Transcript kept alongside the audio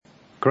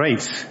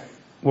Great.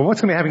 Well, what's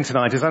going to be happening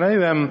tonight is I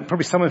know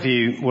probably some of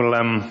you will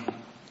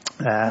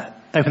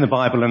open the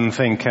Bible and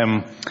think,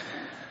 I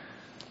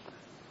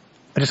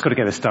just got to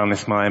get this done.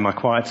 This is my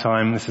quiet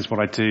time. This is what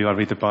I do. I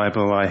read the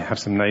Bible. I have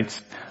some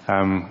notes.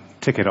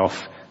 Tick it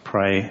off.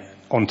 Pray.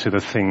 On to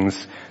the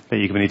things that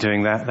you're going to be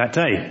doing that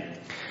day.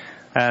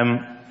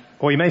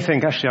 Or you may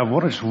think, actually, I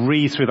want to just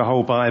read through the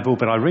whole Bible,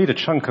 but I read a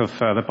chunk of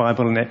the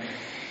Bible and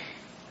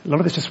a lot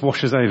of this just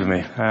washes over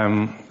me.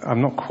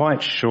 I'm not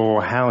quite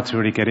sure how to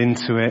really get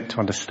into it, to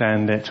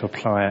understand it, to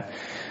apply it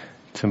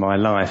to my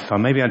life.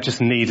 Maybe I just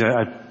need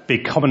a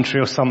big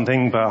commentary or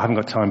something, but I haven't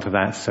got time for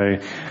that. So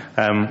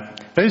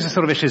those are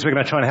sort of issues we're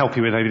going to try and help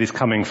you with over these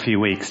coming few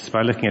weeks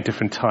by looking at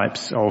different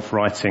types of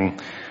writing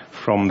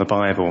from the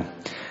Bible.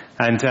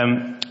 And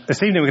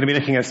this evening we're going to be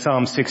looking at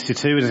Psalm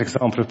 62 as an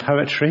example of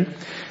poetry.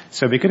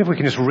 So it'd be good if we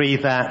can just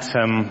read that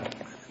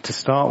to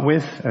start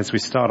with as we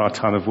start our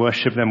time of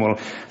worship. Then we'll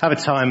have a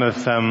time of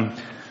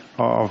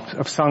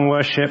sung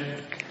worship,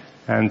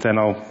 and then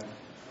I'll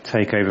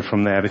take over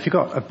from there. But if you've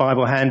got a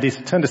Bible handy,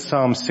 turn to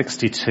Psalm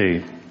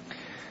 62,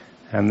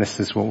 and this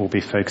is what we'll be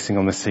focusing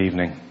on this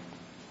evening.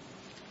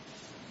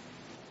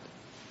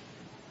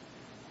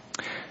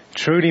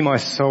 Truly my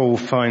soul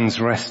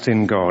finds rest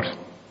in God.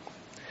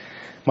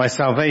 My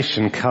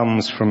salvation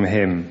comes from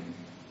him.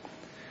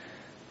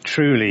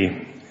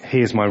 Truly, he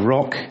is my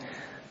rock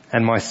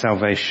and my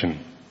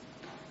salvation.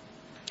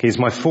 He is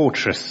my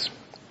fortress.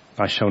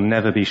 I shall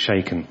never be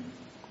shaken.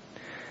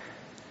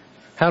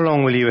 How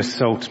long will you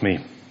assault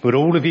me? Would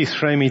all of you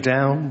throw me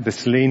down,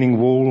 this leaning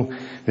wall,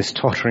 this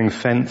tottering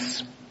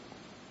fence?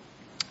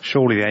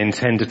 Surely they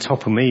intend to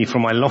topple me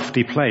from my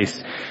lofty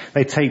place.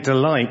 They take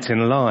delight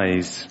in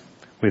lies.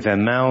 With their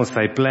mouths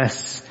they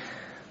bless,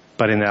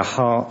 but in their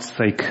hearts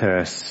they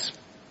curse.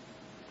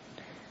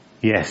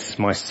 Yes,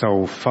 my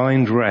soul,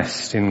 find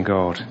rest in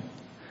God.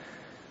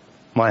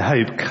 My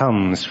hope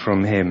comes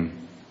from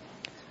him.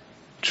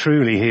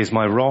 Truly, he is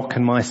my rock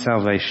and my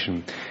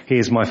salvation. He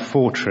is my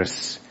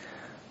fortress.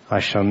 I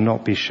shall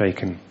not be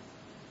shaken.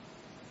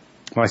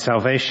 My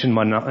salvation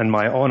and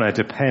my honor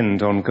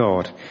depend on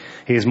God.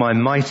 He is my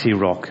mighty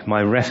rock,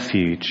 my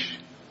refuge.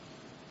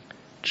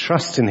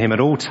 Trust in him at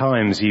all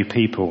times, you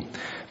people.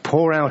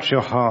 Pour out your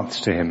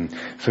hearts to him,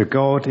 for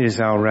God is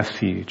our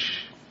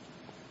refuge.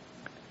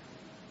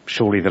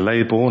 Surely the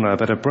lowborn are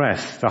but a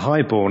breath, the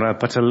highborn are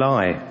but a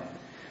lie.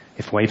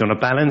 If weighed on a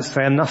balance,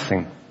 they are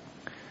nothing.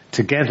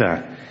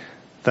 Together,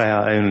 they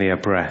are only a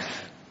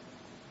breath.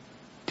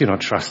 Do not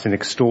trust in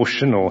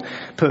extortion or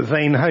put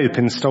vain hope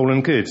in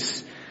stolen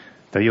goods.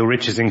 Though your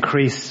riches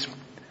increase,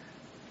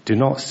 do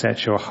not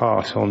set your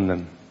heart on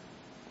them.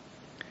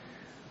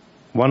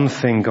 One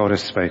thing God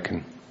has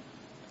spoken.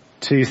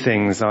 Two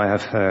things I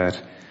have heard.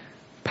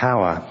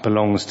 Power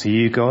belongs to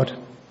you, God,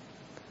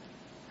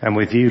 and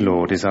with you,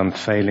 Lord, is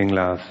unfailing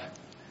love.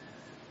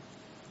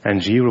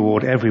 And you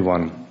reward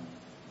everyone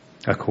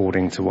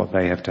according to what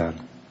they have done.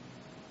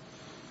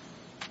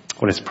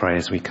 Well, let's pray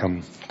as we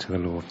come to the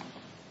Lord.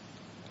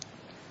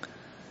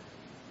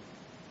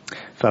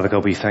 Father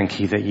God, we thank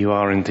you that you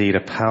are indeed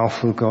a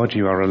powerful God.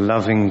 You are a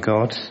loving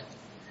God.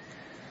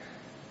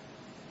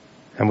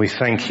 And we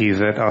thank you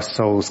that our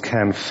souls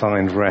can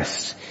find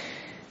rest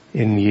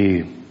in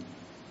you.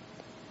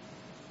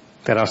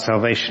 That our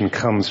salvation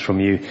comes from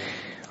you.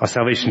 Our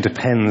salvation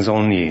depends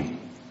on you.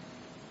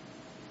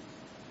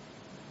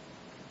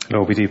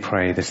 Lord, we do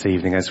pray this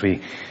evening as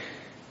we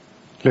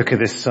look at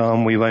this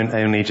psalm, we won't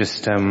only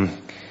just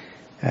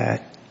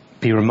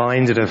be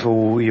reminded of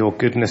all your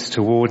goodness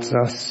towards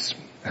us,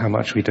 how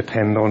much we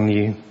depend on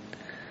you,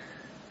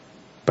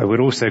 but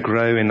we'd also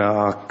grow in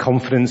our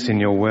confidence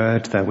in your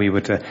word, that we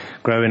would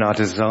grow in our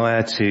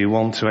desire to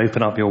want to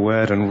open up your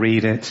word and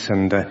read it,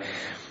 and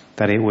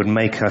that it would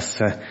make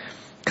us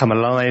come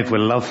alive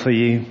with love for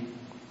you,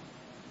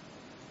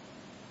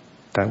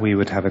 that we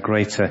would have a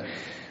greater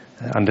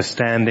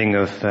understanding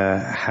of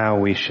how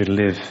we should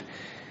live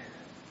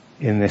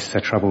in this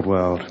troubled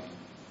world.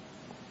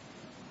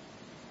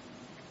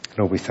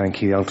 Lord, we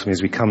thank you ultimately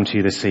as we come to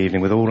you this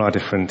evening with all our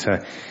different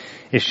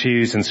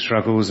issues and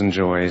struggles and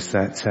joys,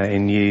 that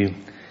in you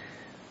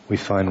we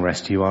find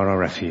rest. You are our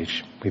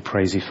refuge. We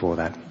praise you for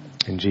that.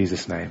 In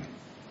Jesus' name,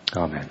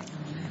 amen.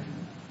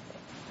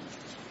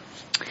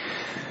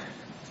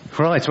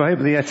 Right, well, I hope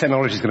the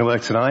technology is going to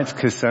work tonight,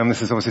 because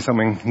this is obviously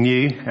something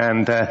new,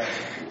 and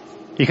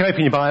you can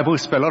open your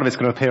Bibles, but a lot of it's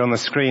going to appear on the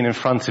screen in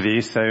front of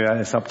you, so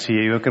it's up to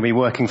you. We're going to be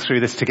working through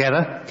this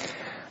together.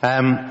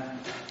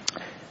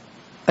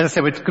 As I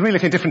said, we're going to be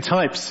looking at different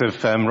types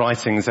of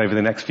writings over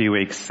the next few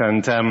weeks,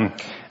 and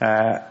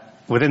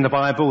within the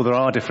Bible there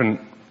are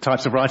different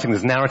types of writing.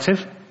 There's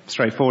narrative,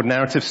 straightforward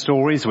narrative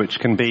stories, which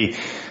can be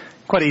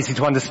quite easy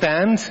to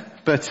understand,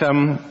 but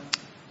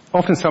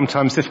often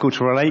sometimes difficult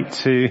to relate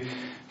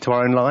to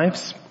our own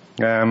lives,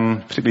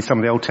 particularly some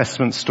of the Old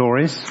Testament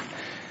stories.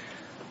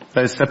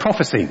 There's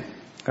prophecy.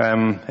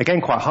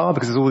 Again, quite hard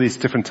because there's all these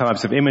different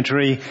types of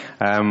imagery.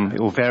 It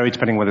will vary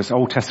depending whether it's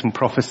Old Testament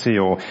prophecy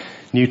or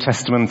New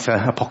Testament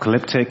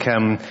apocalyptic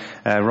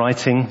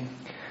writing.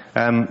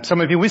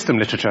 Some of your wisdom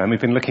literature, and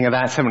we've been looking at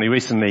that, haven't we,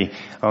 recently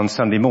on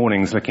Sunday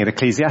mornings, looking at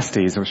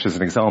Ecclesiastes, which is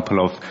an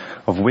example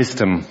of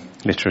wisdom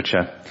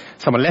literature.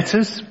 Some are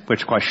letters,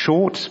 which are quite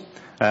short,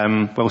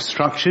 well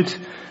structured,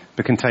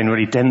 but contain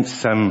really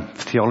dense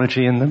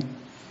theology in them.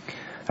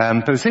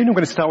 But this evening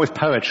we're going to start with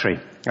poetry,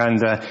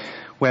 and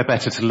where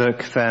better to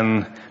look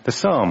than the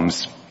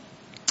Psalms.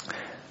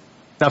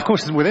 Now, of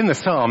course, within the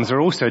Psalms there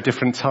are also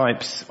different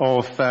types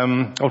of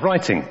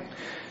writing.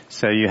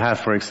 So you have,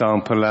 for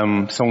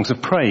example, songs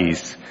of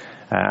praise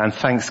and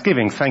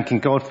thanksgiving, thanking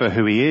God for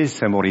who he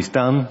is and what he's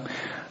done.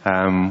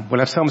 We'll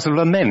have psalms of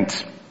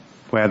lament,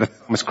 where the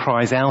psalmist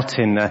cries out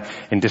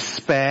in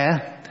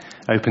despair,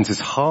 opens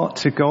his heart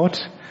to God,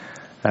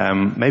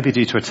 maybe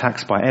due to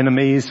attacks by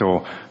enemies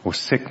or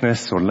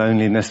sickness or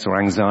loneliness or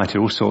anxiety,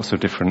 all sorts of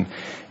different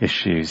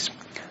issues.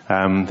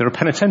 There are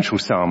penitential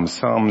psalms,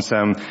 psalms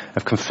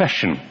of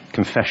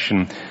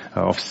confession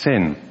of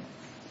sin.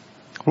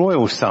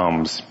 Royal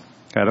psalms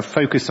that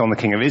focus on the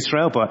King of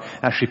Israel, but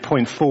actually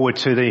point forward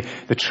to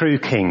the true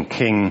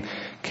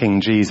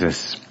King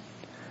Jesus.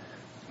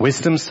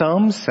 Wisdom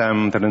psalms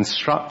that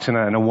instruct in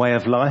a way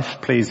of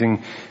life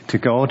pleasing to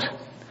God.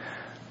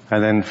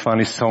 And then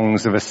finally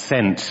songs of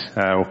ascent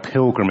or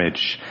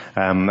pilgrimage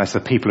as the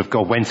people of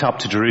God went up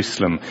to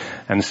Jerusalem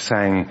and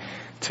sang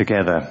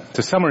together.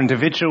 So some are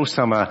individual,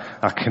 some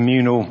are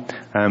communal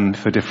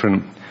for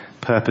different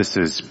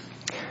purposes.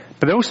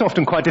 But they're also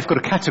often quite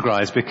difficult to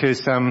categorize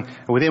because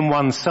within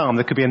one psalm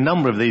there could be a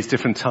number of these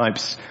different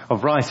types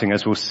of writing,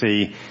 as we'll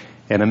see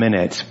in a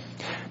minute.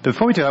 But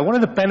before we do, one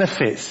of the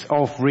benefits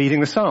of reading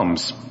the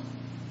Psalms,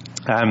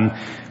 a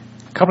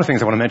couple of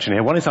things I want to mention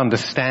here. One is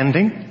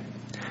understanding.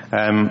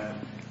 As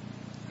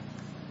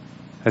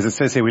it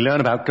says here, we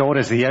learn about God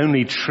as the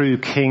only true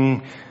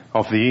King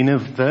of the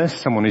universe,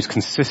 someone who's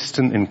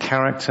consistent in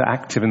character,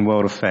 active in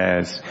world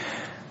affairs,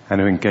 and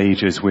who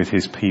engages with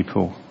his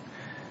people.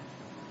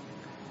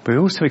 But we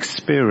also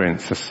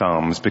experience the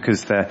Psalms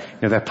because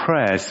they're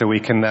prayers, so we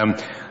can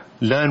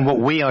learn what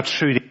we are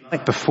truly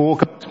like before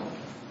God.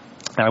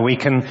 We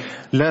can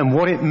learn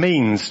what it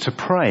means to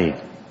pray.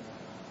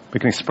 We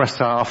can express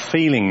our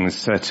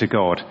feelings to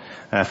God,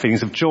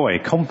 feelings of joy,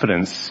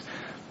 confidence,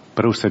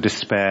 but also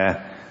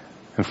despair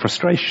and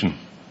frustration.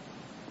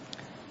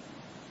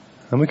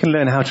 And we can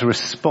learn how to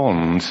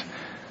respond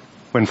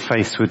when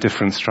faced with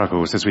different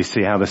struggles, as we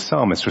see how the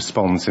psalmist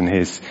responds in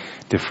his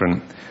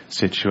different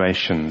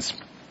situations.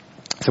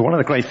 So one of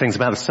the great things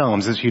about the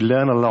Psalms is you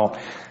learn a lot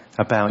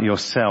about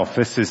yourself.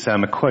 This is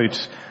a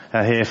quote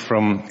here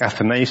from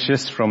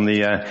Athanasius from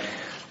the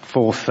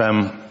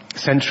 4th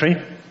century.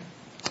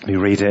 We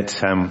read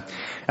it.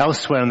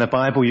 Elsewhere in the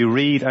Bible you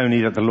read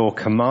only that the law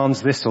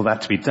commands this or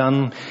that to be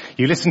done.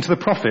 You listen to the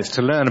prophets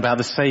to learn about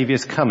the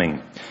Saviour's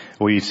coming,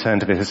 or you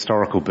turn to the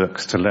historical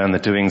books to learn the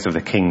doings of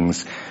the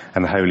kings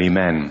and the holy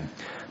men.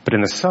 But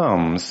in the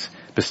Psalms,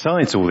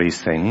 besides all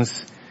these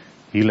things,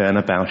 you learn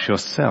about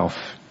yourself.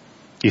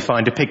 You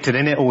find depicted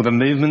in it all the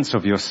movements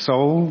of your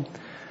soul,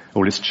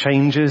 all its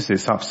changes,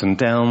 its ups and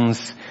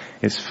downs,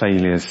 its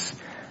failures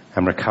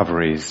and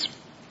recoveries.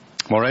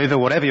 Moreover,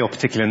 whatever your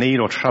particular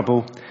need or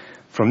trouble,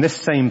 from this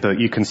same book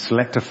you can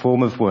select a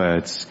form of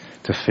words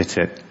to fit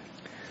it,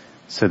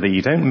 so that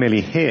you don't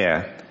merely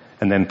hear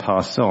and then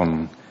pass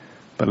on,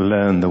 but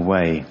learn the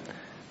way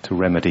to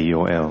remedy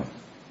your ill.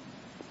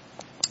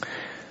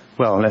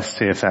 Well, let's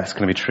see if that's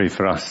going to be true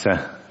for us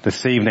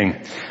this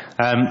evening.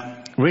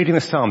 Reading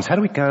the Psalms. How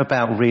do we go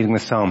about reading the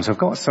Psalms? I've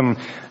got some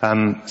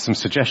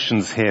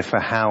suggestions here for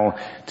how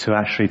to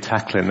actually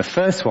tackle it. And the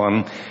first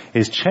one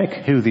is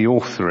check who the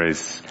author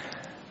is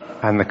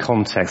and the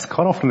context.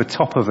 Quite often the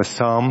top of the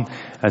Psalm,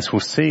 as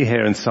we'll see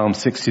here in Psalm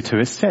 62,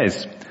 it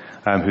says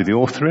who the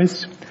author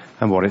is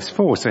and what it's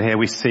for. So here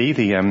we see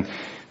the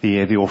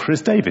author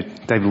is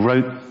David. David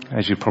wrote,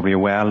 as you're probably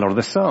aware, a lot of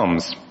the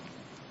Psalms.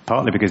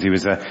 Partly because he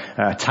was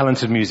a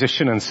talented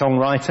musician and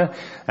songwriter,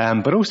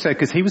 but also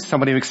because he was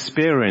somebody who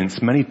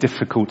experienced many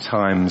difficult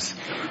times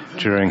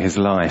during his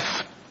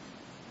life.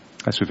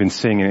 As we've been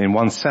seeing in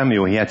 1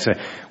 Samuel, he had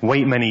to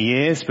wait many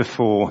years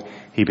before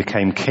he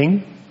became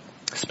king.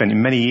 Spent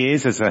many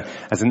years as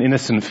an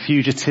innocent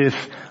fugitive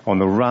on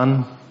the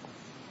run.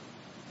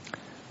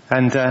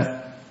 And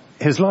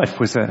his life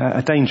was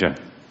a danger.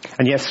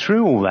 And yet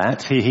through all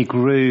that, he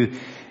grew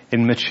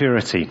in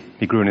maturity.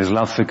 He grew in his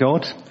love for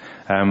God.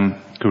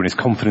 Grew in his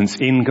confidence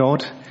in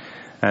God,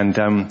 and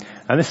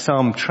this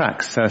psalm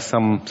tracks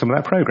some of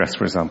that progress,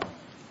 for example.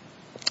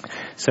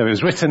 So it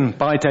was written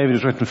by David. It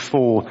was written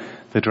for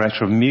the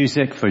director of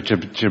music, for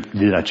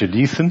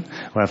Jeduthun,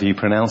 however you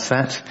pronounce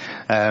that.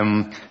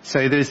 So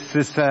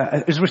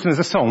it was written as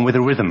a song with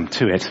a rhythm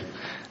to it.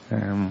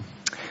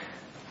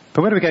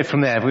 But where do we go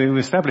from there? We've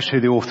established who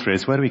the author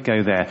is. Where do we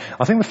go there?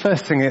 I think the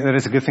first thing that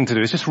is a good thing to do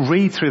is just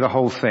read through the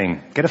whole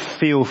thing. Get a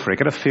feel for it.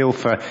 Get a feel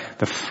for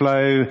the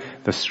flow,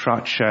 the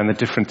structure, and the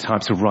different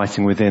types of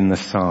writing within the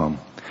psalm.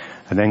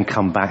 And then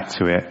come back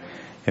to it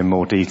in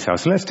more detail.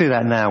 So let's do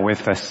that now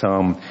with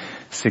Psalm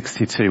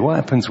 62. What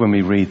happens when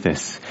we read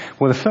this?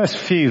 Well, the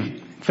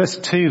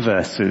first two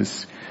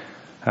verses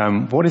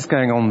What is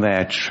going on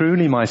there?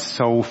 Truly my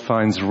soul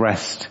finds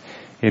rest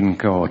in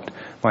God.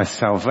 My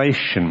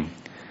salvation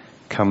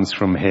comes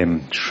from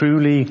him.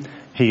 Truly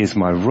he is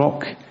my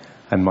rock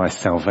and my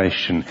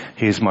salvation.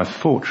 He is my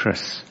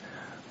fortress.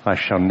 I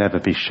shall never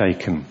be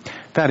shaken.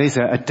 That is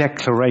a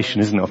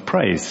declaration, isn't it, of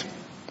praise.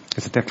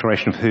 It's a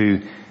declaration of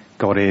who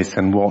God is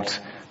and what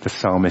the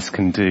psalmist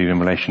can do in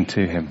relation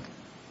to him.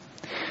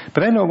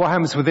 But then what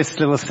happens with this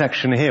little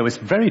section here?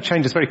 It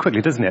changes very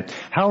quickly, doesn't it?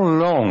 How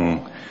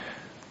long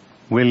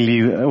will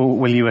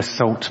you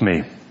assault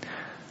me?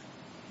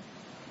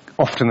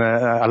 Often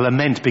a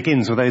lament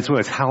begins with those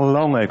words. How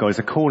long, O God? It's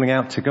a calling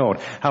out to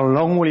God. How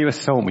long will you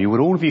assault me?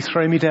 Will all of you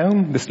throw me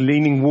down? This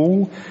leaning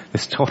wall?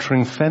 This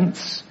tottering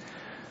fence?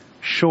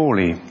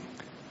 Surely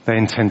they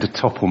intend to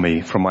topple me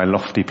from my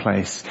lofty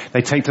place.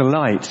 They take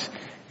delight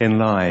in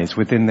lies.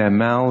 With their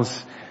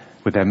mouths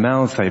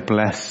they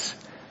bless,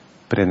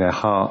 but in their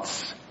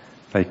hearts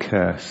they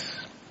curse.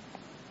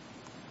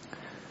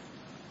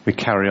 We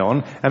carry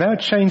on, and now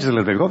it changes a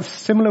little bit. We've got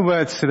similar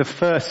words to the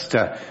first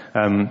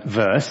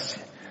verse,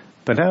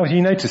 but now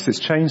you notice it's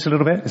changed a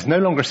little bit. It's no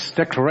longer a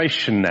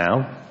declaration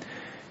now.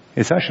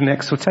 It's actually an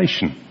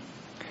exhortation.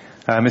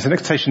 It's an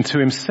exhortation to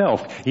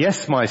himself.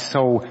 Yes, my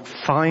soul,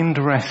 find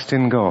rest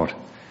in God.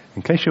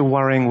 In case you're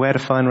worrying where to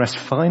find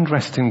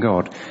rest in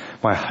God.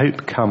 My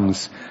hope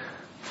comes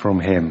from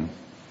him.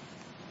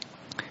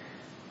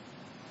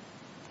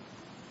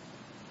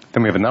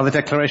 Then we have another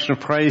declaration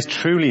of praise.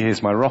 Truly he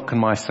is my rock and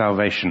my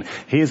salvation.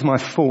 He is my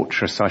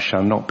fortress, I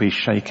shall not be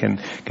shaken.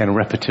 Again, a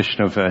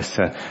repetition of verse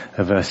 2.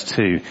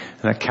 And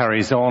that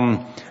carries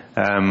on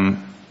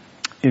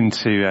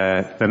into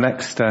the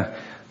next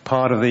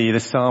part of the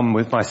psalm.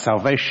 With my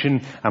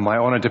salvation and my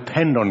honour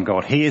depend on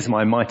God. He is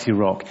my mighty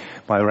rock,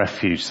 my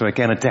refuge. So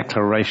again, a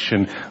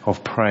declaration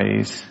of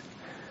praise.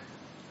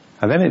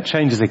 And then it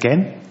changes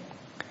again.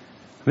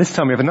 This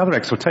time we have another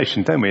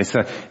exhortation, don't we?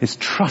 It's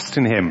trust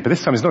in him. But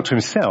this time it's not to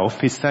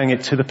himself, he's saying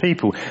it to the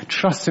people.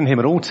 Trust in him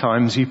at all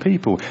times, you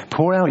people.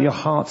 Pour out your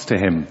hearts to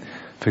him,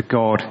 for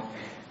God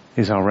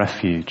is our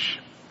refuge.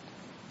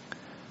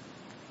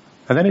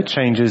 And then it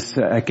changes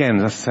again,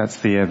 that's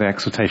the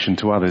exhortation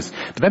to others.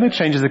 But then it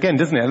changes again,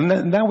 doesn't it?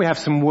 And now we have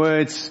some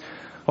words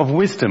of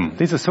wisdom.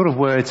 These are sort of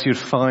words you'd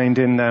find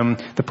in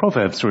the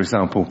Proverbs, for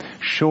example.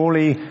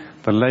 Surely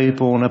the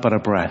lowborn are but a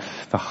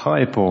breath, the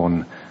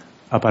highborn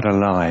are but a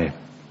lie.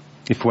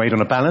 If weighed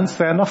on a balance,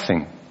 they are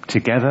nothing.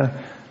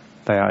 Together,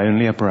 they are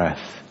only a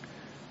breath.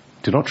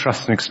 Do not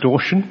trust in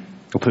extortion,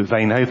 or put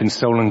vain hope in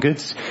stolen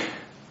goods,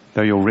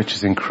 though your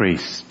riches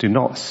increase. Do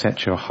not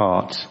set your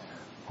heart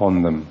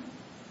on them.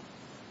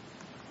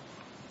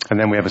 And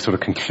then we have a sort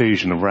of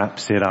conclusion that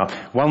wraps it up.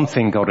 One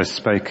thing God has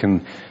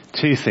spoken,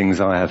 two things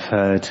I have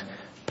heard.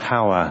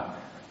 Power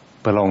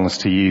belongs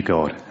to you,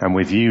 God, and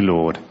with you,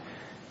 Lord,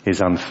 is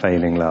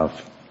unfailing love.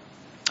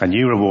 And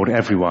you reward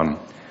everyone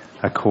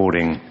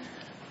according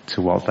to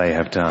what they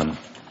have done.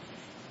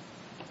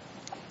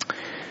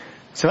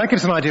 So that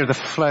gives an idea of the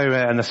flow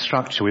and the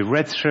structure. We've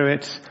read through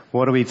it.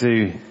 What do we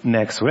do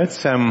next? Well,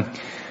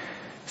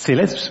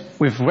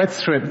 we've read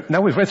through it.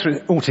 Now we've read through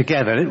it all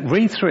together.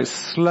 Read through it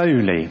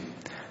slowly,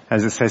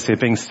 as it says here,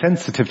 being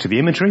sensitive to the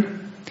imagery,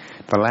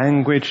 the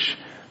language,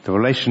 the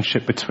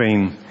relationship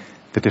between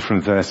the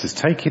different verses.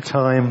 Take your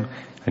time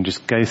and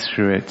just go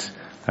through it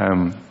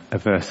a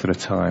verse at a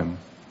time.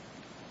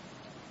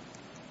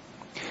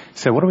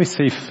 So what do we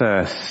see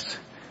first?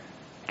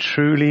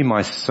 Truly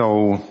my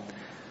soul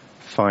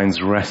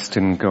finds rest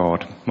in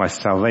God. My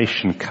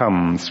salvation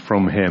comes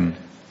from him.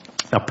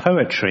 Now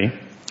poetry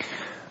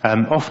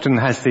often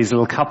has these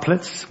little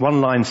couplets.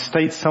 One line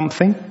states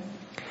something,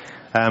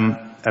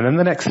 and then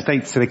the next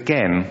states it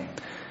again,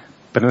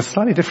 but in a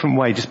slightly different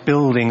way, just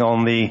building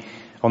on the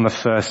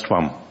first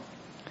one.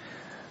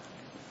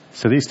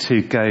 So these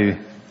two go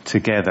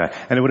together.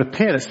 And it would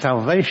appear that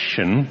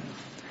salvation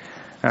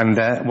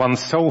and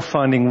one's soul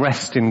finding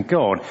rest in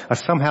God are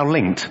somehow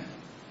linked.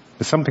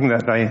 There's something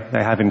that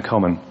they have in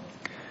common.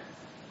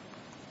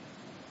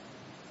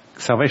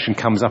 Salvation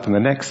comes up in the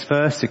next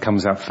verse, it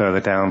comes up further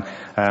down.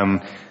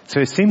 So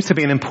it seems to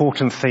be an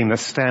important theme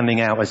that's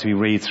standing out as we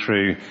read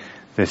through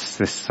this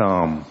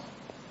psalm.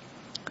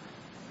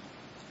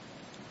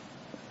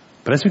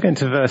 But as we go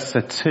into verse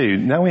 2,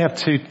 now we have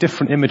two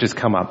different images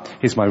come up.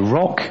 He's my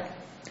rock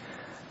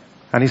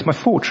and he's my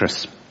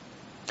fortress.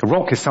 A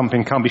rock is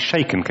something can't be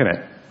shaken, can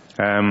it?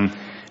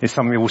 It's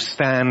something that will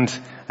stand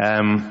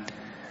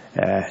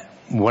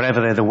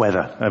whatever the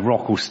weather. A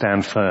rock will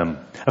stand firm.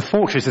 A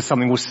fortress is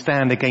something that will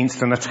stand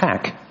against an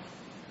attack.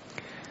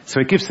 So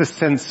it gives a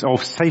sense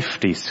of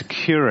safety,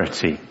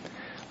 security,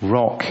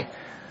 rock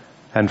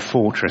and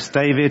fortress.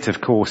 David,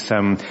 of course,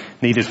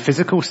 needed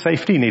physical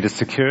safety, needed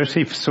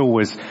security. Saul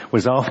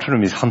was after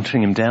him, he's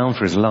hunting him down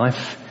for his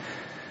life.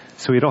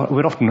 So he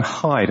would often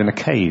hide in a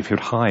cave. He would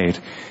hide,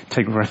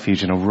 take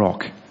refuge in a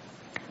rock.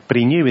 But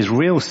he knew his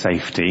real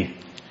safety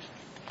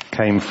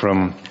came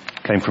from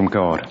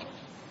God.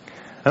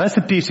 And that's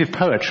the beauty of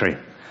poetry.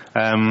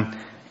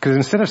 Because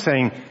instead of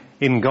saying,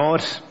 in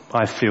God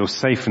I feel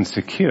safe and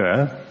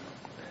secure,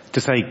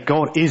 to say,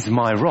 God is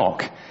my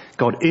rock,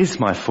 God is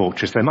my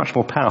fortress, they're much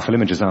more powerful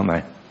images, aren't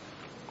they?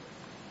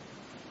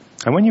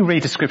 And when you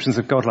read descriptions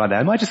of God like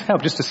that, it might just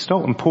help just to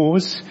stop and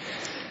pause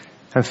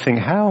and think,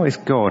 how is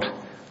God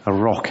a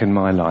rock in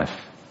my life?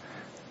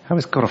 How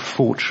is God a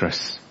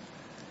fortress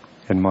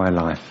in my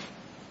life?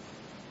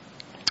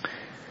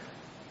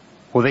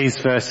 Well, these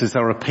verses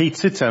are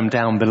repeated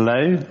down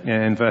below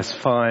in verse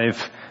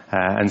 5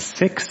 and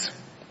 6.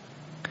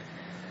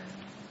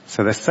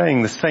 So they're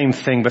saying the same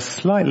thing, but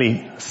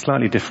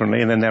slightly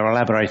differently, and then they're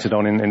elaborated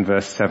on in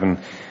verse 7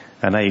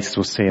 and 8, as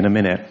we'll see in a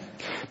minute.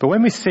 But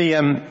when we see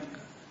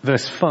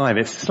verse 5,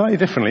 it's slightly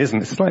differently, isn't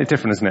it? It's slightly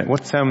different, isn't it?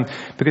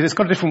 Because it's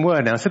got a different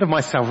word now. Instead of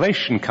my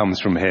salvation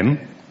comes from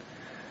him,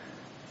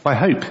 my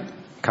hope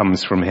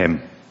comes from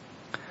him.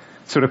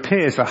 So it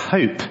appears that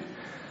hope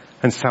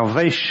and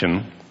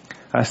salvation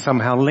are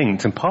somehow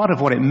linked, and part of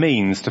what it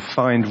means to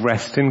find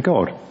rest in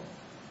God.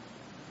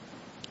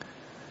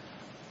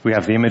 We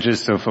have the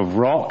images of a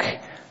rock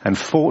and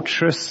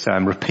fortress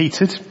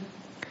repeated.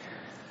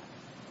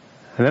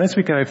 And then as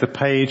we go over the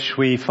page,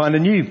 we find a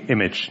new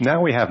image.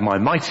 Now we have my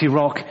mighty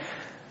rock,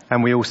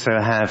 and we also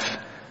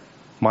have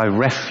my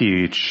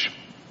refuge.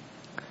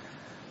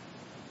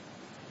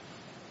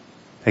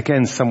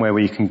 Again, somewhere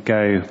where you can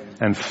go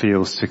and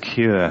feel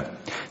secure.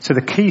 So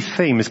the key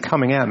theme is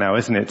coming out now,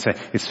 isn't it?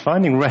 It's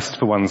finding rest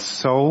for one's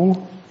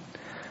soul,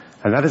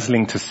 and that is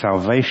linked to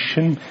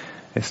salvation,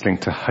 it's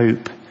linked to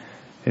hope,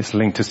 it's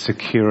linked to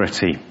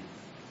security.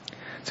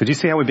 So do you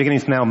see how we're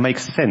beginning to now make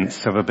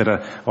sense of a bit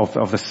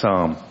of the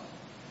psalm?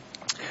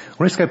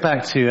 Well, let's go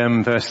back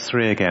to verse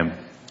 3 again,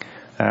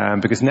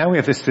 because now we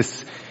have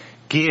this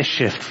gear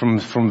shift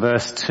from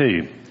verse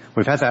 2.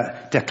 We've had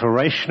that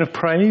declaration of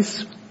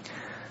praise,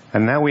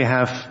 and now we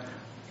have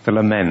the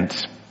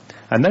lament.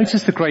 And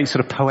notice the great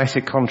sort of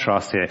poetic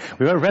contrast here.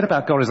 We read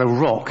about God as a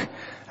rock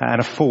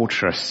and a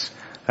fortress.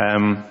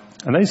 And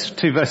those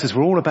two verses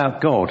were all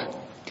about God.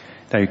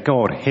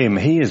 God, him,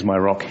 he is my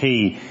rock,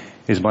 he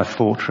is my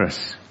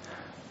fortress.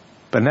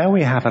 But now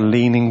we have a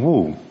leaning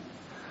wall.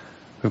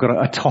 We've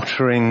got a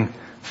tottering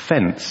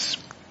fence.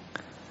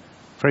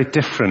 Very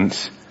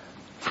different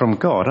from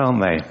God,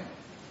 aren't they?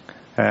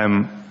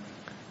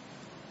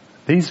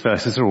 These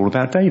verses are all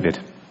about David.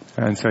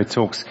 And so it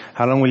talks,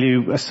 how long will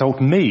you assault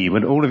me?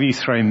 Will all of you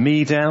throw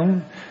me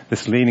down?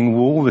 This leaning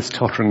wall, this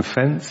tottering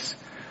fence?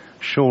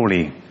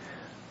 Surely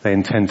they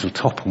intend to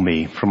topple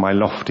me from my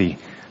lofty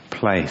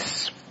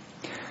place.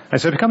 And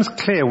so it becomes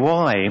clear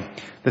why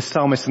the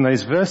psalmist in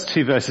those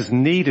two verses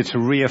needed to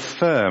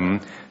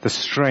reaffirm the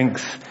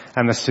strength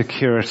and the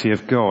security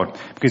of God.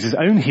 Because his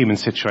own human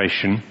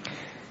situation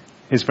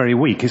is very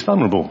weak, he's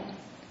vulnerable.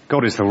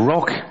 God is the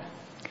rock,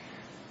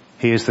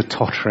 he is the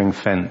tottering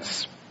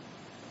fence.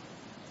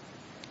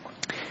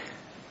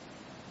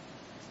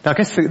 Now I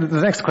guess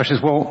the next question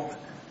is, well,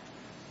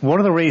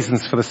 what are the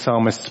reasons for the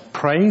psalmist's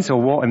praise,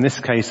 or what in this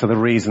case are the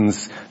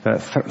reasons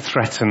that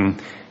threaten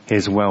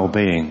his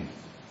well-being?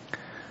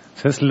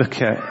 So let's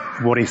look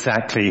at what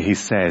exactly he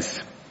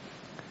says.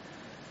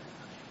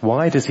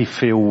 Why does he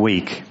feel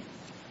weak?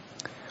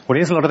 Well, he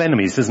has a lot of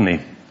enemies, doesn't he?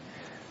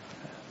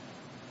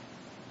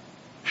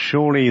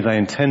 Surely they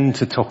intend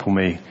to topple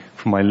me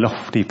from my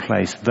lofty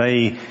place.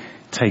 They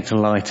take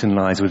delight in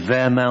lies. With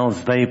their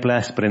mouths they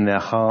bless, but in their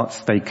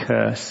hearts they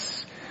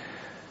curse.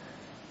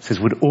 It says,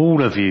 would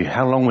all of you,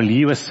 how long will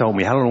you assault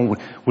me? How long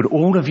would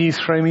all of you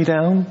throw me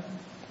down?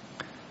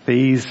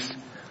 These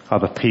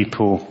are the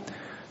people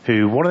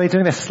who, what are they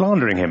doing? They're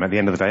slandering him at the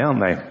end of the day, aren't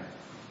they?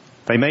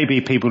 They may be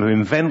people who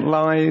invent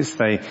lies.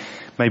 They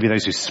may be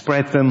those who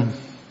spread them.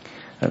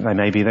 They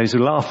may be those who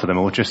laugh at them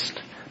or just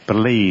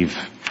believe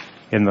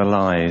in the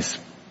lies.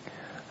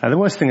 And the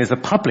worst thing is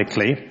that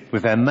publicly,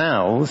 with their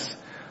mouths,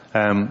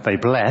 they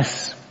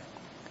bless,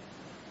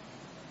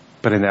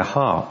 but in their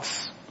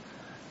hearts,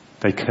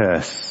 they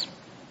curse.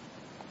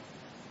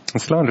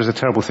 And slander is a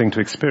terrible thing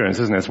to experience,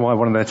 isn't it? It's why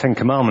one of their 10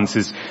 commandments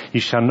is, you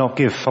shall not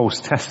give false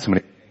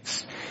testimony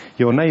against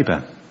your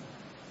neighbour.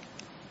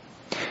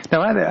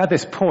 Now at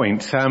this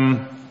point,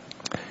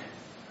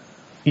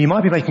 you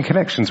might be making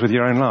connections with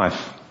your own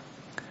life.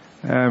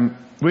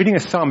 Reading a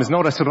psalm is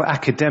not a sort of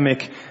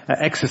academic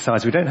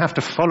exercise. We don't have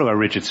to follow a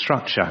rigid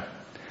structure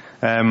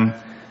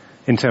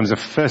in terms of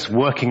first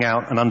working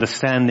out and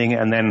understanding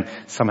and then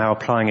somehow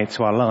applying it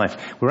to our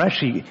life. We're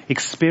actually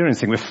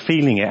experiencing, we're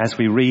feeling it as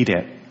we read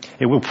it.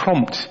 It will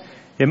prompt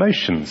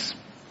emotions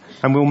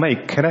and we'll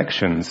make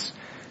connections.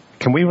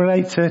 Can we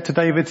relate to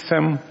David's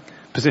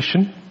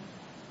position?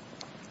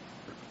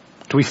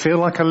 Do we feel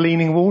like a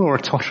leaning wall or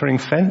a tottering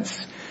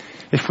fence?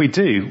 If we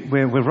do,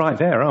 we're right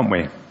there, aren't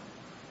we?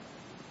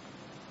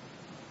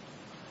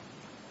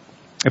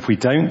 If we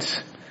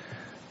don't,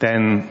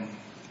 then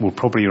we'll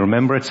probably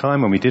remember a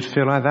time when we did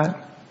feel like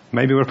that.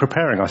 Maybe we're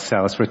preparing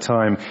ourselves for a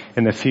time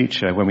in the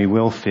future when we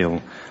will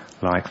feel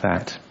like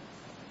that.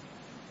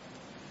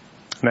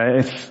 Now,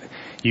 if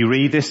you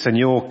read this and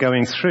you're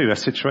going through a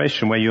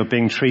situation where you're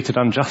being treated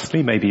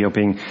unjustly, maybe you're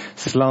being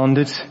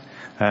slandered,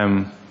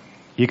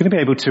 you're going to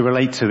be able to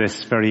relate to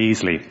this very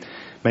easily.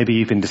 Maybe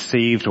you've been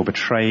deceived or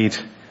betrayed,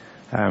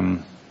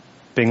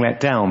 being let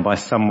down by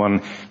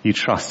someone you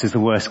trust is the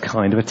worst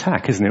kind of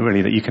attack, isn't it,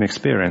 really, that you can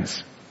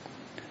experience?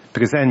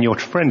 Because then your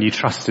friend you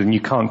trusted and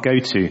you can't go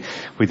to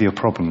with your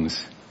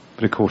problems.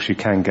 But of course you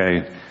can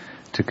go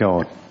to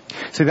God.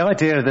 So the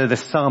idea of the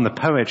psalm, the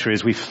poetry,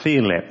 is we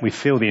feel it. We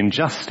feel the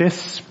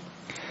injustice,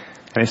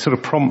 and it sort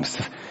of prompts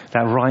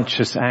that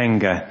righteous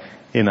anger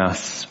in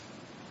us.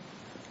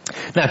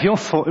 Now, if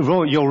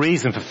your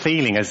reason for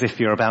feeling as if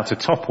you're about to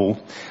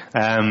topple,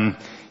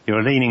 you're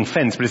a leaning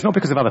fence, but it's not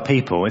because of other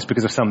people, it's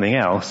because of something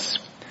else.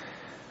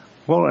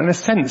 Well, in a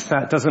sense,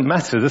 that doesn't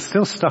matter. There's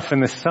still stuff in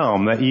this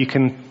psalm that you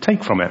can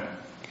take from it.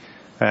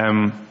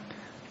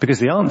 Because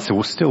the answer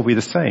will still be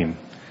the same.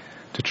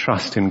 To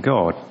trust in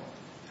God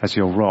as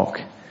your rock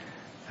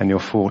and your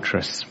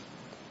fortress.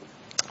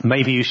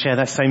 Maybe you share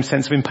that same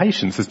sense of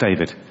impatience as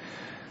David.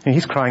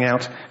 He's crying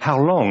out, how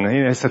long?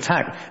 This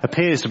attack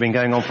appears to have been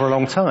going on for a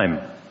long time.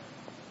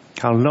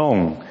 How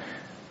long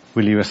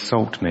will you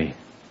assault me?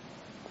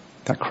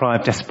 That cry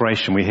of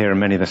desperation we hear in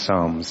many of the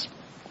Psalms.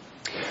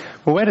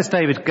 Well, where does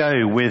David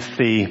go with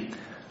the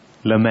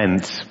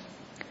lament?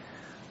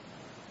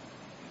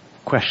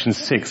 Question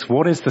 6.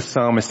 What is the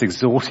psalmist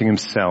exhorting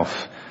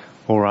himself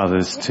or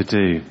others to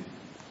do?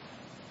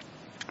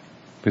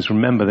 Because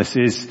remember, this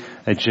is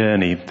a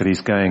journey that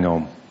he's going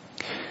on.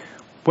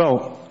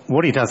 Well,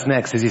 what he does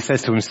next is he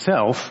says to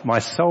himself, my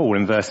soul,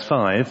 in verse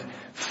 5,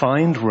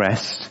 find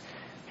rest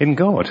in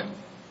God.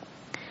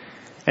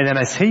 And then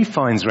as he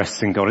finds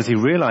rest in God, as he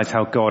realizes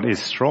how God is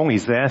strong,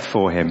 he's there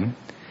for him,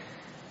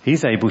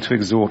 he's able to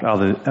exhort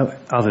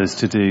others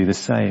to do the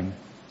same.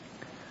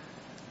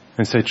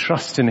 And so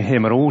trust in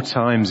him at all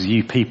times,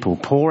 you people.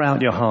 Pour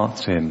out your heart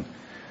to him,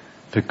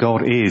 for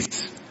God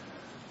is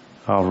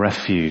our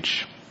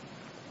refuge.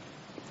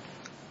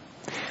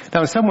 Now,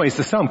 in some ways,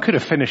 the psalm could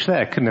have finished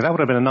there, couldn't it? That would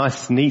have been a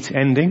nice, neat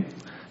ending.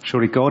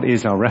 Surely God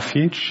is our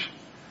refuge.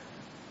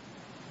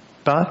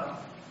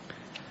 But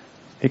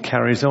it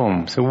carries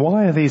on. So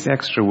why are these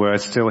extra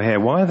words still here?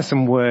 Why are there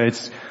some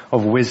words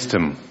of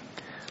wisdom?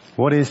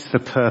 What is the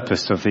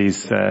purpose of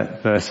these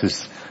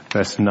verses,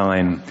 verse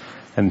 9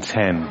 and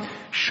 10?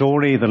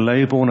 Surely the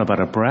lowborn are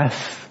but a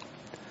breath,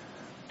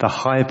 the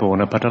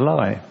highborn are but a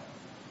lie.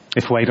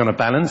 If weighed on a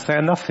balance, they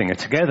are nothing.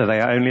 Together they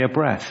are only a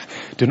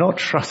breath. Do not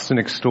trust in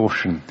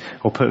extortion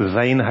or put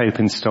vain hope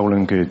in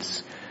stolen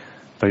goods.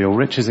 Though your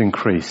riches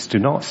increase, do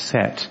not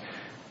set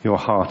your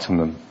heart on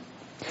them.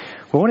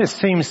 Well, what it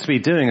seems to be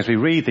doing as we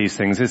read these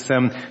things is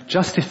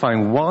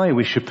justifying why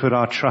we should put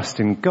our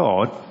trust in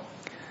God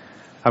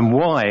and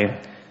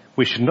why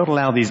we should not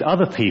allow these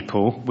other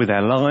people with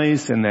their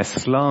lies and their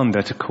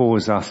slander to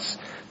cause us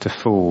to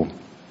fall.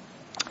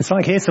 It's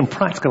like here's some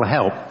practical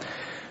help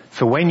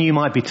for when you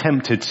might be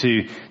tempted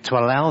to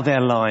allow their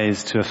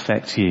lies to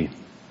affect you.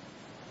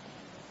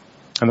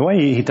 And the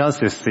way he does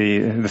this,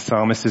 the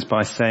psalmist, is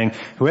by saying,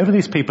 whoever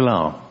these people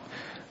are,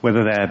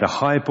 whether they're the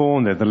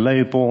highborn, they're the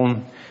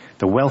lowborn,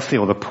 the wealthy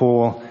or the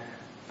poor,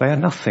 they are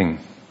nothing.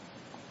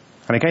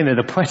 And again,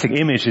 the poetic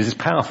image is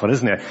powerful,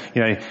 isn't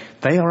it?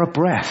 They are a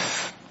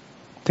breath.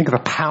 Think of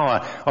the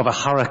power of a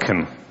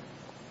hurricane.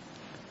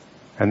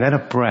 And then a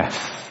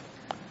breath.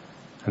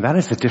 And that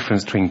is the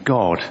difference between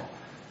God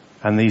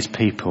and these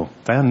people.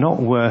 They are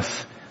not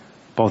worth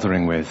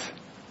bothering with.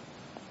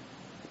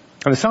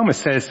 And the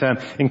psalmist says,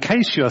 in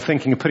case you are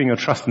thinking of putting your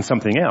trust in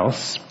something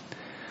else,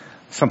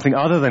 something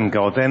other than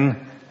God,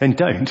 then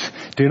don't.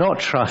 Do not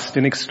trust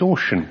in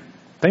extortion.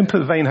 Don't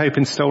put vain hope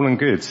in stolen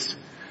goods.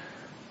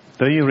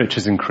 Though your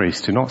riches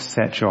increase, do not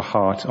set your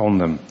heart on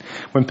them.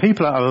 When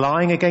people are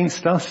lying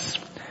against us,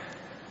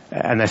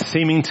 and they're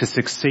seeming to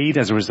succeed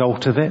as a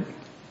result of it,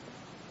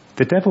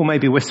 the devil may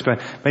be whispering,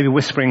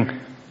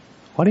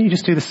 why don't you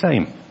just do the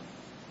same?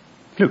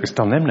 Look, it's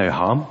done them no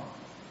harm.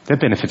 They're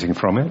benefiting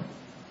from it.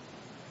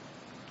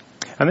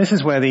 And this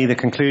is where the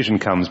conclusion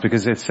comes,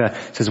 because it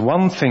says,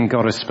 one thing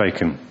God has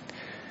spoken,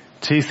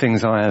 two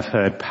things I have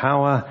heard.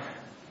 Power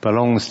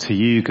belongs to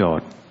you,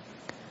 God,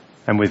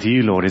 and with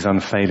you, Lord, is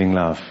unfailing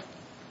love.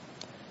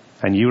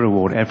 And you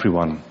reward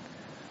everyone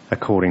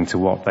according to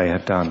what they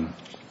have done.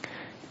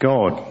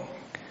 God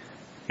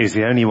is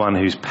the only one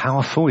who's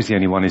powerful, is the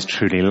only one who's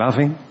truly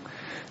loving,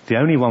 the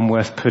only one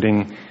worth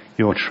putting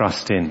your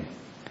trust in.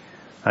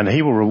 And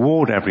he will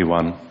reward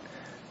everyone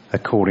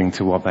according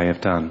to what they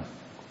have done.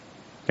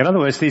 In other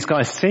words, these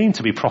guys seem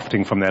to be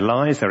profiting from their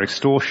lies, their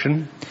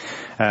extortion,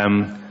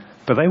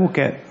 but they will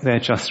get their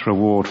just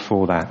reward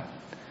for that.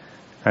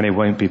 And it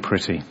won't be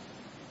pretty.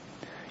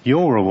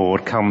 Your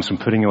reward comes from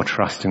putting your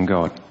trust in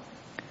God,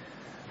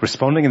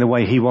 responding in the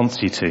way he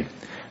wants you to.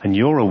 And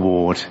your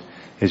reward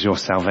is your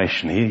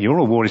salvation. Your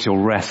reward is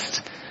your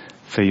rest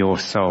for your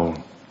soul.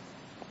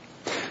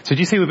 So do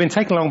you see, we've been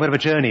taking along a bit of a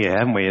journey here,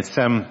 haven't we? It's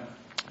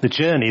the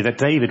journey that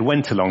David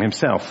went along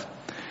himself.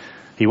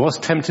 He was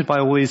tempted by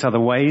all these other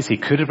ways. He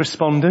could have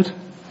responded,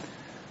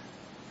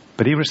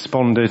 but he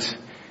responded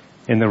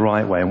in the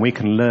right way, and we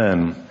can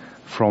learn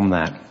from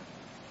that.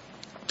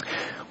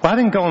 Well,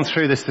 having gone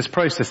through this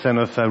process then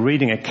of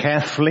reading it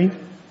carefully,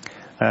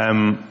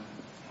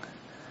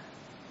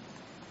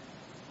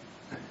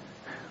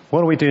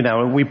 what do we do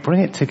now? We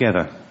bring it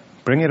together.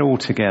 Bring it all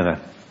together.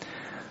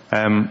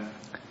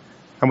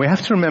 And we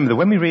have to remember that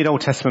when we read Old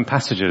Testament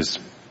passages,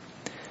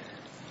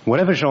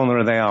 whatever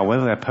genre they are,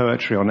 whether they're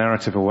poetry or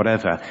narrative or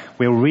whatever,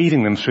 we're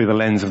reading them through the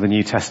lens of the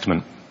New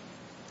Testament.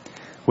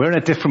 We're in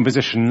a different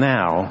position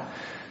now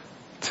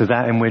to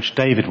that in which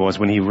David was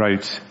when he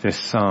wrote this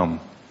psalm.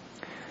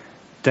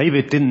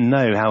 David didn't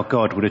know how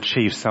God would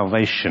achieve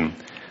salvation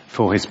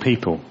for his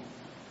people.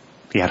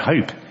 He had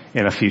hope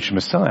in a future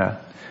Messiah,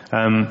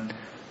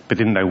 but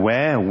didn't know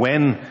where,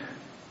 when,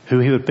 who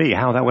he would be,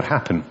 how that would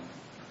happen.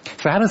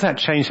 So how does that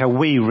change how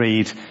we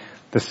read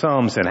the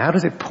Psalms then? How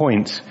does it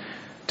point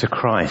to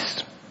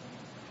Christ?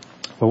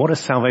 Well, what does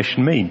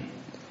salvation mean?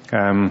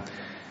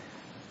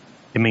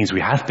 It means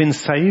we have been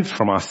saved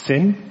from our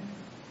sin,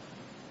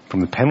 from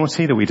the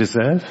penalty that we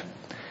deserve.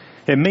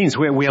 It means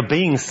we are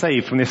being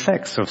saved from the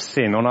effects of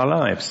sin on our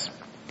lives.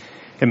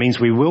 It means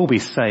we will be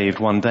saved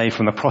one day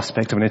from the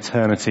prospect of an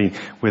eternity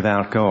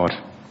without God.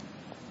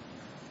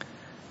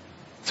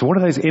 So what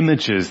do those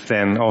images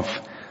then of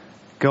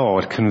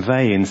God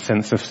convey in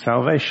sense of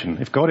salvation?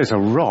 If God is a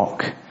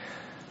rock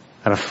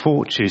and a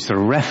fortress, a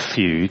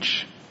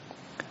refuge,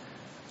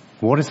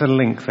 what is the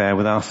link there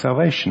with our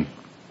salvation?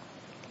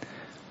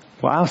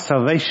 Well, our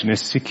salvation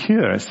is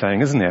secure, it's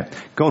saying, isn't it?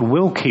 God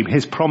will keep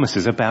his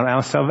promises about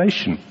our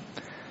salvation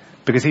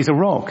because he's a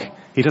rock.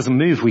 He doesn't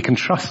move. We can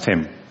trust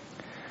him.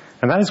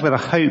 And that is where the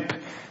hope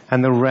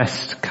and the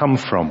rest come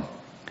from.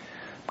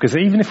 Because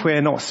even if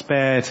we're not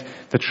spared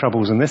the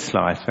troubles in this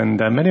life, and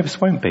many of us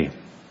won't be,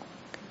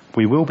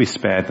 we will be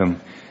spared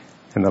them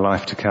in the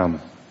life to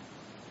come.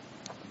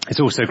 It's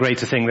also great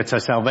to think that our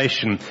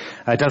salvation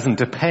doesn't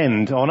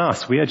depend on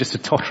us. We are just a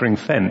tottering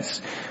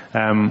fence.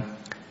 But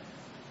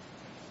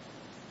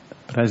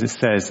as it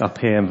says up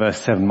here in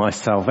verse 7, my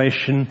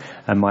salvation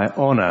and my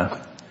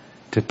honour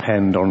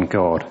depend on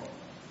God.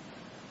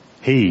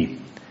 He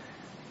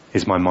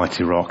is my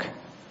mighty rock,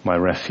 my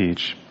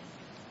refuge.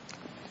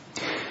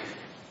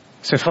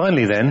 So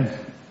finally then,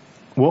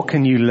 what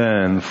can you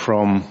learn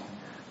from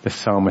the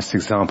psalmist's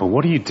example?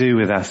 What do you do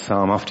with that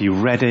psalm after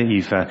you've read it,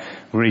 you've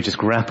really just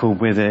grappled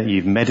with it,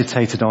 you've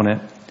meditated on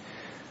it?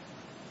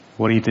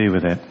 What do you do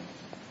with it?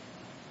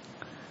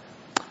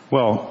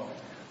 Well,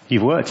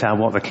 you've worked out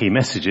what the key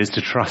message is: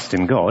 to trust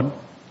in God.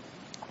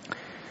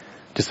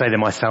 To say that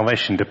my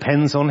salvation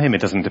depends on him.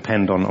 It doesn't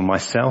depend on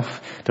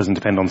myself. It doesn't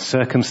depend on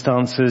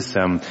circumstances,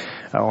 on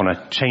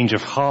a change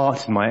of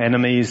heart in my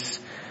enemies,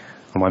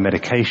 on my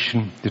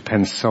medication. It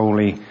depends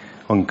solely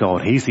on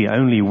God. He's the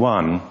only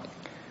one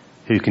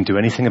who can do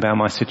anything about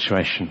my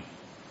situation.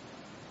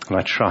 And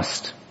I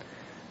trust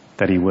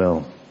that he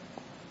will.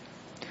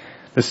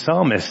 The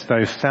psalmist,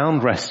 though,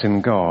 found rest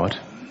in God.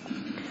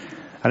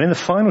 And in the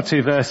final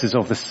two verses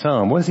of the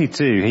psalm, what does he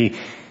do?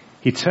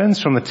 He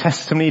turns from the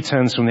testimony, he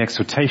turns from the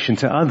exhortation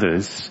to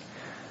others,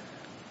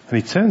 and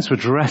he turns to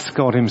address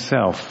God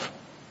himself.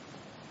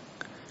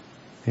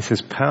 He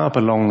says, power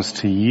belongs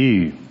to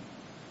you,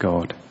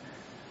 God.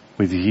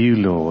 With you,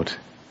 Lord,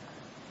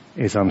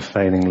 is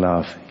unfailing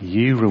love.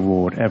 You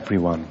reward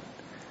everyone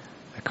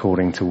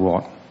according to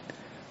what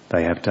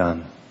they have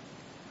done.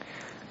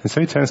 And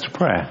so he turns to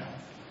prayer.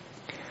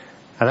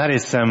 And that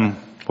is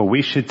what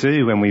we should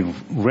do when we've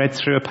read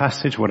through a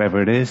passage,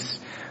 whatever it is,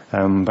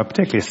 but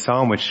particularly a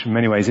psalm, which in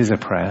many ways is a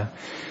prayer.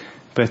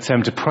 But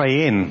to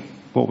pray in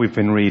what we've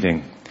been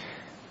reading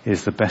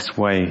is the best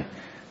way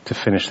to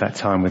finish that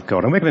time with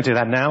God. And we're going to do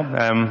that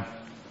now.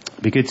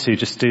 It'd be good to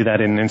just do that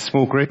in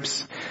small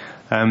groups.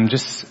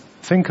 Just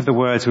think of the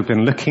words we've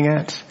been looking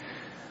at.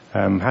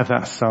 Have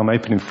that psalm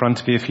open in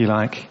front of you if you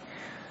like.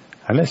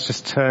 And let's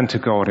just turn to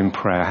God in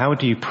prayer. How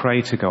do you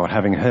pray to God?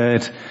 Having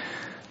heard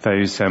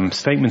those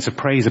statements of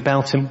praise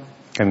about him,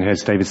 having heard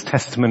David's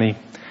testimony,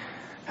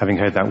 having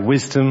heard that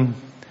wisdom,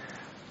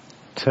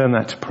 turn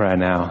that to prayer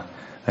now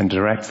and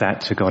direct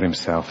that to God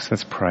himself. So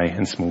let's pray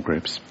in small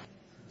groups.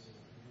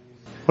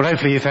 Well,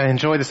 hopefully you've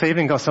enjoyed this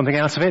evening, got something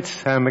out of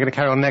it. We're going to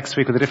carry on next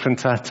week with a different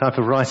type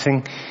of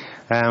writing.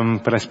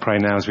 But let's pray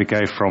now as we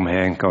go from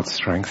here in God's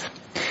strength.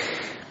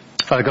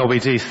 Father God, we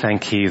do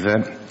thank you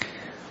that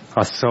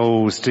our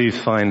souls do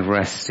find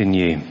rest in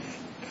you.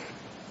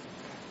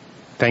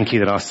 Thank you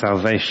that our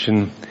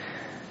salvation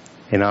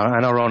and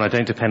our honour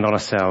don't depend on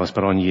ourselves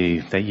but on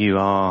you, that you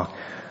are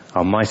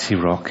our mighty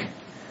rock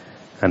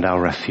and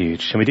our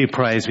refuge. And we do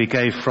pray as we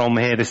go from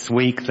here this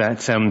week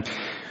that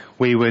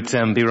we would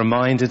be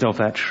reminded of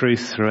that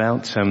truth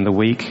throughout the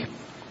week,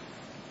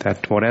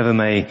 that whatever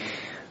may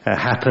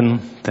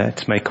happen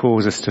that may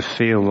cause us to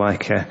feel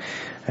like a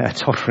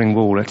tottering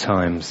wall at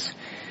times,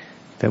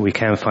 that we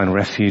can find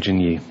refuge in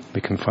you,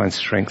 we can find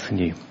strength in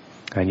you,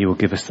 and you will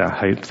give us that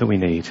hope that we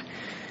need.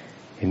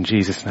 In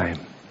Jesus' name,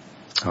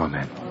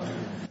 amen.